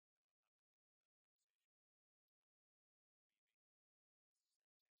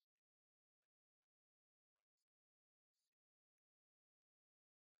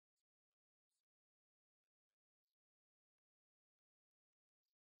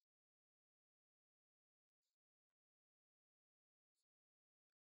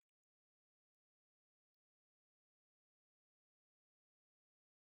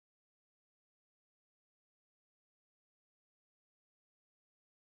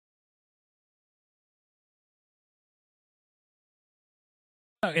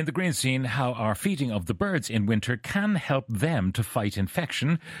Now, in the green scene, how our feeding of the birds in winter can help them to fight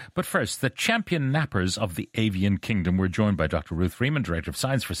infection. But first, the champion nappers of the avian kingdom. We're joined by Dr. Ruth Freeman, Director of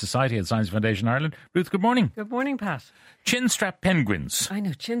Science for Society at Science Foundation Ireland. Ruth, good morning. Good morning, Pat. Chinstrap penguins. I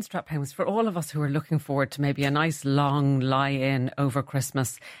know, chinstrap penguins. For all of us who are looking forward to maybe a nice long lie-in over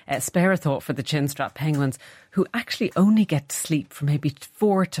Christmas, spare a thought for the chinstrap penguins who actually only get to sleep for maybe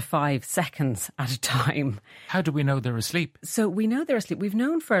 4 to 5 seconds at a time. How do we know they're asleep? So we know they're asleep. We've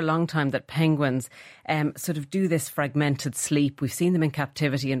known for a long time that penguins sort of do this fragmented sleep. We've seen them in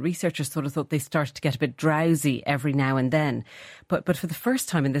captivity, and researchers sort of thought they started to get a bit drowsy every now and then. But for the first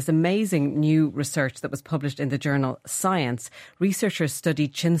time in this amazing new research that was published in the journal Science, researchers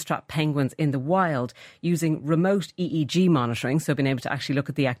studied chinstrap penguins in the wild using remote EEG monitoring, so being able to actually look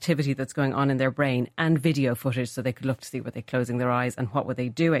at the activity that's going on in their brain, and video footage, so they could look to see were they closing their eyes and what were they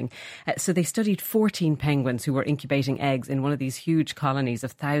doing. So they studied 14 penguins who were incubating eggs in one of these huge colonies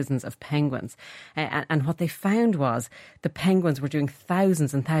of thousands of penguins. And what they found was the penguins were doing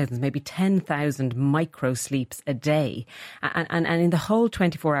thousands and thousands, maybe 10,000 micro sleeps a day. And in the whole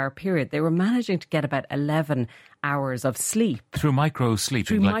 24-hour period, they were managing to get about 11 hours of sleep. Through micro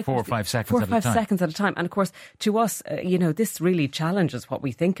sleeping, like 4 or 5 seconds at a time. 4 or 5 seconds at a time. And of course, to us, this really challenges what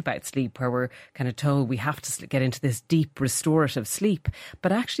we think about sleep, where we're kind of told we have to get into this deep restorative sleep.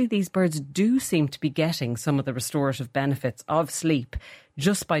 But actually, these birds do seem to be getting some of the restorative benefits of sleep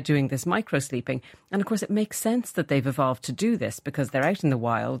just by doing this micro-sleeping. And of course, it makes sense that they've evolved to do this because they're out in the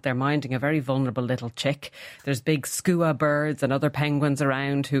wild, they're minding a very vulnerable little chick. There's big skua birds and other penguins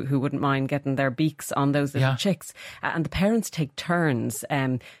around who wouldn't mind getting their beaks on those little chicks. And the parents take turns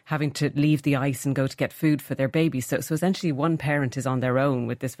having to leave the ice and go to get food for their babies. So essentially one parent is on their own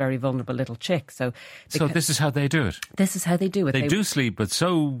with this very vulnerable little chick. So this is how they do it? This is how they do it. They do sleep, but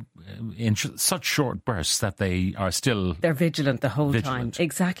in such short bursts that they are still... They're vigilant the whole time.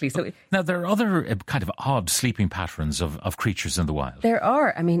 Exactly. So now, there are other kind of odd sleeping patterns of creatures in the wild. There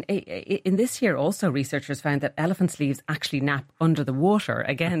are. I mean, in this year also, researchers found that elephant sleeves actually nap under the water.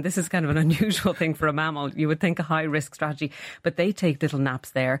 Again, this is kind of an unusual thing for a mammal. You would think a high-risk strategy, but they take little naps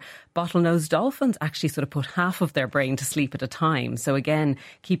there. Bottlenose dolphins actually sort of put half of their brain to sleep at a time. So again,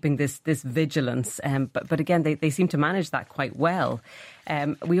 keeping this vigilance. But again, they seem to manage that quite well.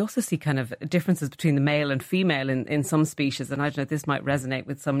 We also see kind of differences between the male and female in some species, and I don't know if this might resonate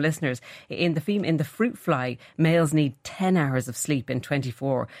with some listeners. In the fruit fly, males need 10 hours of sleep in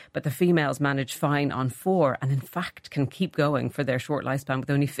 24, but the females manage fine on 4, and in fact can keep going for their short lifespan with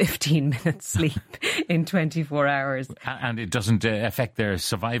only 15 minutes sleep in 24 hours. And it doesn't affect their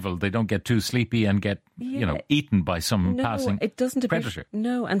survival. They don't get too sleepy and get eaten by some passing predator.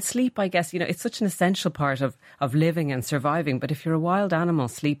 No, and sleep, I guess, it's such an essential part of living and surviving, but if you're a wild animal,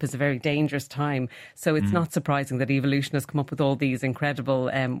 sleep is a very dangerous time. So it's not surprising that evolution has come up with all these incredible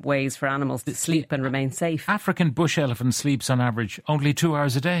ways for animals to sleep and remain safe. African bush elephant sleeps on average only 2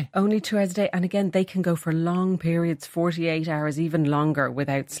 hours a day. Only 2 hours a day. And again, they can go for long periods, 48 hours, even longer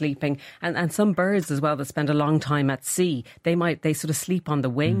without sleeping. And some birds as well that spend a long time at sea, they sort of sleep on the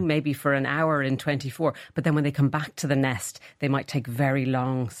wing, maybe for an hour in 24. But then when they come back to the nest, they might take very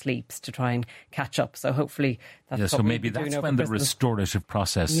long sleeps to try and catch up. So hopefully that's so maybe that's when the restorative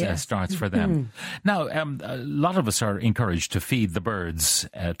process starts for them. Now, a lot of us are encouraged to feed the birds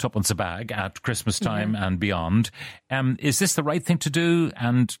tuppence a bag at Christmas time and beyond. Is this the right thing to do?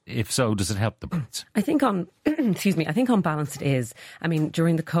 And if so, does it help the birds? I think on balance it is. I mean,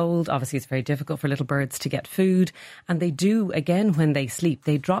 during the cold, obviously it's very difficult for little birds to get food. And they do, again, when they sleep,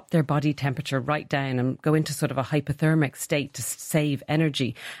 they drop their body temperature right down and go into sort of a hypothermic state to save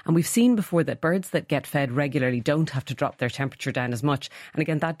energy. And we've seen before that birds that get fed regularly don't have to drop their temperature down as much. And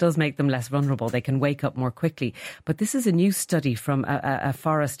again, that does make them less vulnerable. They can wake up more quickly. But this is a new study from a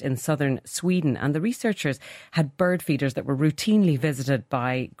forest in southern Sweden. And the researchers had bird feeders that were routinely visited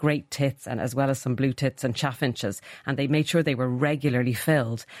by great tits, and as well as some blue tits and chaffinches. And they made sure they were regularly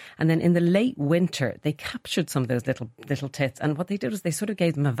filled. And then in the late winter, they captured some of those little tits. And what they did was they sort of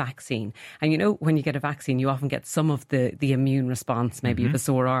gave them a vaccine. And when you get a vaccine, you often get some of the immune response, maybe of a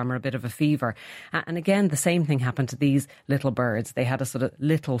sore arm or a bit of a fever. And again, the same thing happened to these little birds. They had a sort of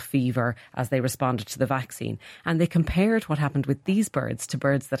little fever as they responded to the vaccine. And they compared what happened with these birds to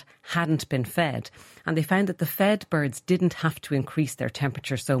birds that hadn't been fed. And they found that the fed birds didn't have to increase their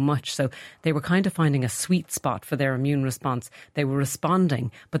temperature so much. So they were kind of finding a sweet spot for their immune response. They were responding,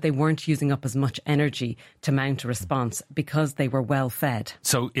 but they weren't using up as much energy to mount a response because they were well fed.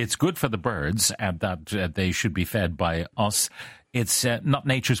 So it's good for the birds, that they should be fed by us. It's not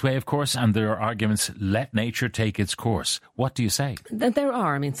nature's way, of course, and there are arguments, let nature take its course. What do you say? There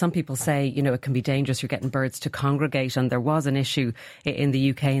are. I mean, some people say, it can be dangerous. You're getting birds to congregate. And there was an issue in the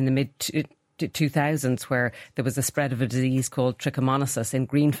UK in the mid-2000s where there was a spread of a disease called trichomonasis in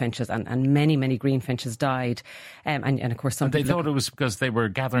greenfinches, and many greenfinches died. And of course, some people... They thought it was because they were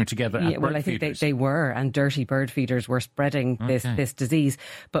gathering together at bird I think feeders. they were, and dirty bird feeders were spreading this disease.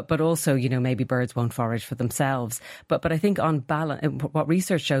 But also, maybe birds won't forage for themselves. But I think on balance, what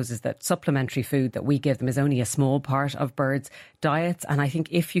research shows is that supplementary food that we give them is only a small part of birds' diets. And I think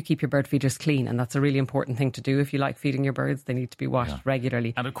if you keep your bird feeders clean, and that's a really important thing to do if you like feeding your birds, they need to be washed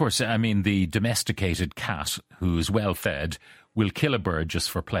regularly. And of course, I mean, the domesticated cat who's well fed will kill a bird just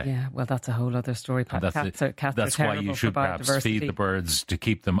for play. Yeah, well, that's a whole other story. Cats that's are why you should perhaps biodiversity. feed the birds to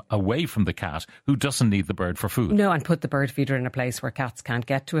keep them away from the cat who doesn't need the bird for food. No, and put the bird feeder in a place where cats can't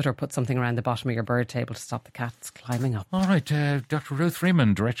get to it, or put something around the bottom of your bird table to stop the cats climbing up. All right, Dr. Ruth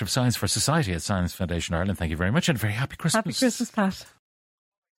Freeman, Director of Science for Society at Science Foundation Ireland, thank you very much, and a very happy Christmas. Happy Christmas, Pat.